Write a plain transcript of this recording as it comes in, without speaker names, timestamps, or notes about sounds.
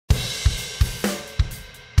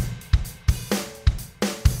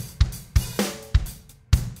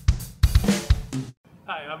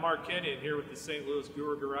Hi, I'm Mark Kenyon here with the St. Louis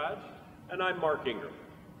Brewer Garage. And I'm Mark Ingram.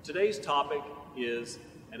 Today's topic is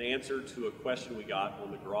an answer to a question we got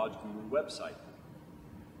on the Garage Guru website.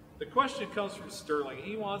 The question comes from Sterling.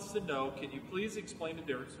 He wants to know, can you please explain the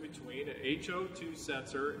difference between an HO2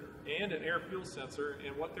 sensor and an air fuel sensor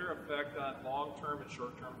and what their effect on long-term and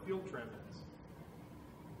short-term fuel trim is?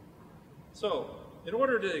 So, in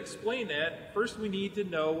order to explain that, first we need to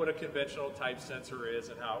know what a conventional type sensor is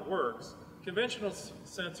and how it works. Conventional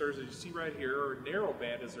sensors, as you see right here, or narrow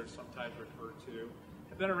band as they're sometimes referred to,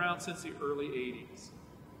 have been around since the early 80s.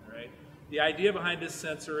 All right? The idea behind this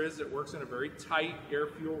sensor is it works in a very tight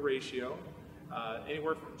air-fuel ratio,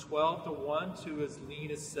 anywhere from 12 to 1 to as lean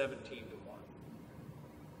as 17 to 1.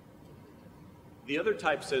 The other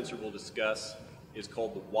type sensor we'll discuss is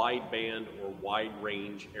called the wideband or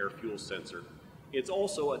wide-range air-fuel sensor. It's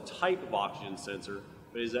also a type of oxygen sensor,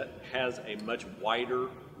 but it has a much wider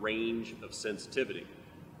range of sensitivity.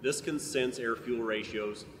 This can sense air-fuel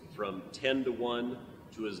ratios from 10 to 1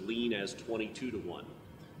 to as lean as 22 to 1.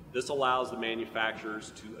 This allows the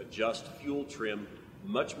manufacturers to adjust fuel trim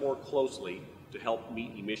much more closely to help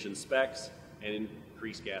meet emission specs and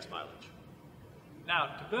increase gas mileage. Now,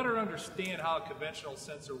 to better understand how a conventional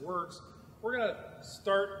sensor works, we're going to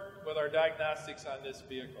start with our diagnostics on this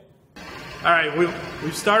vehicle. All right,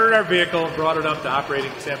 we've started our vehicle and brought it up to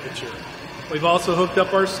operating temperature. We've also hooked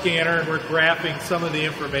up our scanner and we're graphing some of the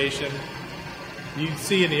information. You can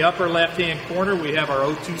see in the upper left-hand corner we have our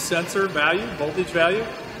O2 sensor value, voltage value.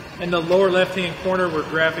 In the lower left-hand corner we're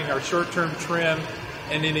graphing our short-term trim,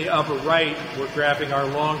 and in the upper right we're graphing our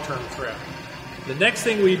long-term trim. The next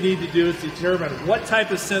thing we need to do is determine what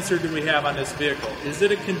type of sensor do we have on this vehicle. Is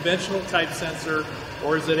it a conventional type sensor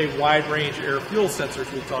or is it a wide-range air-fuel sensor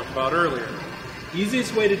as we talked about earlier?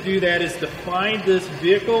 Easiest way to do that is to find this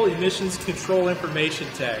vehicle emissions control information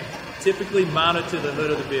tag, typically mounted to the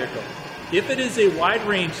hood of the vehicle. If it is a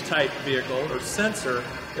wide-range type vehicle or sensor,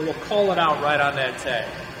 it will call it out right on that tag.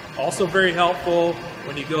 Also very helpful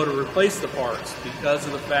when you go to replace the parts because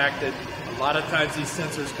of the fact that a lot of times these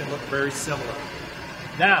sensors can look very similar.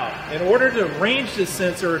 Now, in order to range this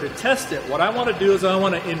sensor or to test it, what I want to do is I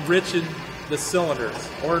want to enrich the cylinders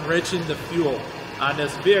or enrich the fuel on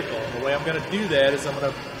this vehicle. And the way I'm going to do that is I'm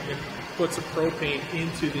going to put some propane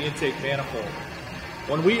into the intake manifold.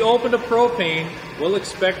 When we open the propane, we'll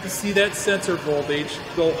expect to see that sensor voltage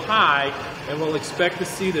go high, and we'll expect to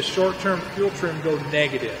see the short-term fuel trim go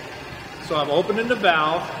negative. So I'm opening the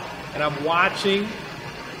valve, and I'm watching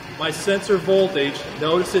my sensor voltage.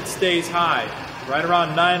 Notice it stays high, right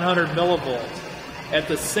around 900 millivolts. At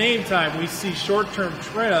the same time, we see short-term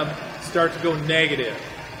trim start to go negative.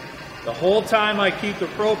 The whole time I keep the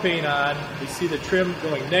propane on, we see the trim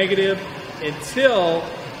going negative until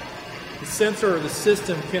the sensor or the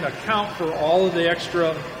system can account for all of the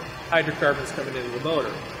extra hydrocarbons coming into the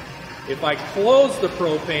motor. If I close the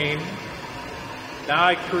propane, now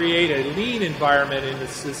I create a lean environment in the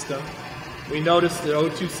system. We notice the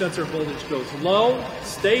O2 sensor voltage goes low,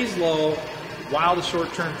 stays low, while the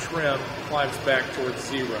short-term trim climbs back towards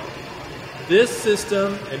zero. This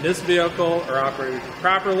system and this vehicle are operating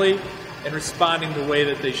properly and responding the way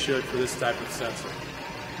that they should for this type of sensor.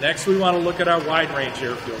 Next, we want to look at our wide-range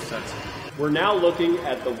air-fuel sensor. We're now looking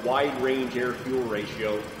at the wide-range air-fuel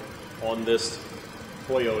ratio on this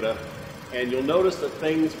Toyota, and you'll notice that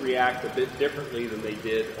things react a bit differently than they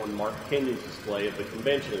did on Mark Kenyon's display of the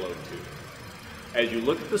conventional O2. As you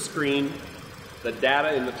look at the screen, the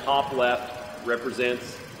data in the top left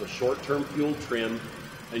represents the short-term fuel trim,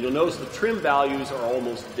 and you'll notice the trim values are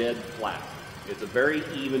almost dead flat. It's a very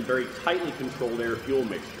even, very tightly controlled air-fuel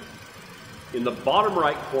mixture. In the bottom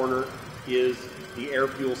right corner is the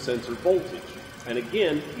air-fuel sensor voltage. And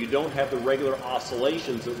again, you don't have the regular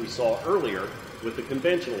oscillations that we saw earlier with the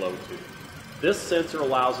conventional O2. This sensor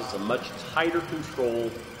allows us a much tighter control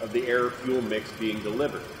of the air-fuel mix being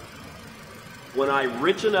delivered. When I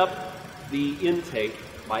richen up the intake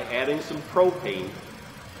by adding some propane,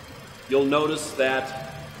 you'll notice that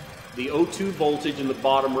the O2 voltage in the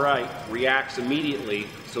bottom right reacts immediately,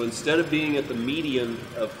 so instead of being at the median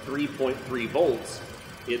of 3.3 volts,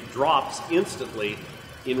 it drops instantly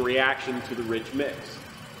in reaction to the rich mix.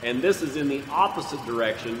 And this is in the opposite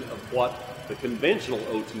direction of what the conventional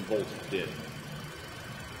O2 voltage did.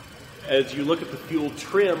 As you look at the fuel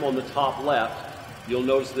trim on the top left, you'll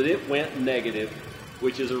notice that it went negative,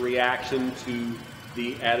 which is a reaction to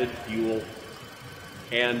the added fuel,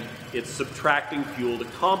 and it's subtracting fuel to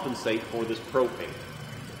compensate for this propane.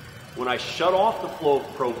 When I shut off the flow of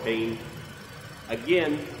propane,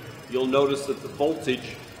 again, you'll notice that the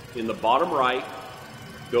voltage in the bottom right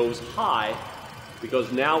goes high,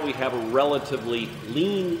 because now we have a relatively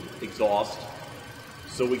lean exhaust,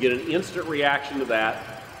 so we get an instant reaction to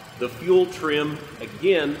that. The fuel trim,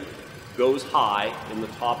 again, goes high in the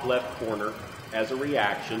top left corner as a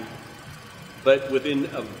reaction, but within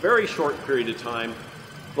a very short period of time,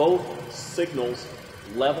 both signals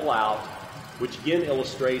level out, which again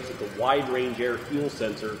illustrates that the wide range air fuel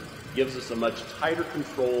sensor gives us a much tighter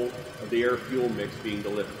control of the air fuel mix being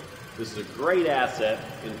delivered. This is a great asset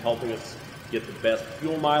in helping us get the best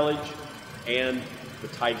fuel mileage and the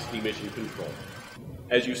tightest emission control.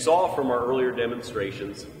 As you saw from our earlier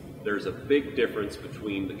demonstrations, there's a big difference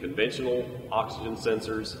between the conventional oxygen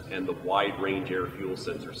sensors and the wide range air fuel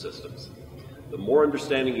sensor systems. The more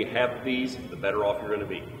understanding you have of these, the better off you're going to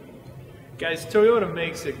be. Guys, Toyota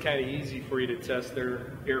makes it kind of easy for you to test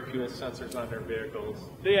their air fuel sensors on their vehicles.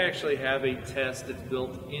 They actually have a test that's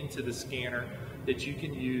built into the scanner that you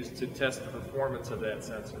can use to test the performance of that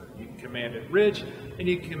sensor. You can command it rich and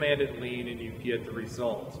you can command it lean and you get the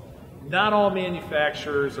results. Not all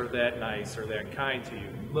manufacturers are that nice or that kind to you.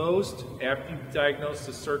 Most, after you diagnose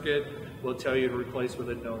the circuit, will tell you to replace with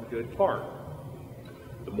a known good part.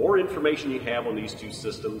 The more information you have on these two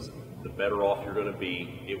systems, the better off you're going to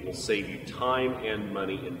be. It will save you time and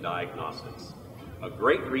money in diagnostics. A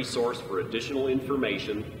great resource for additional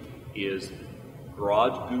information is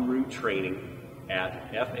Garage Guru Training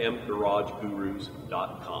at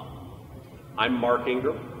fmgaragegurus.com. I'm Mark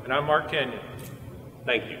Ingram. And I'm Mark Kenyon.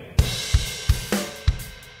 Thank you.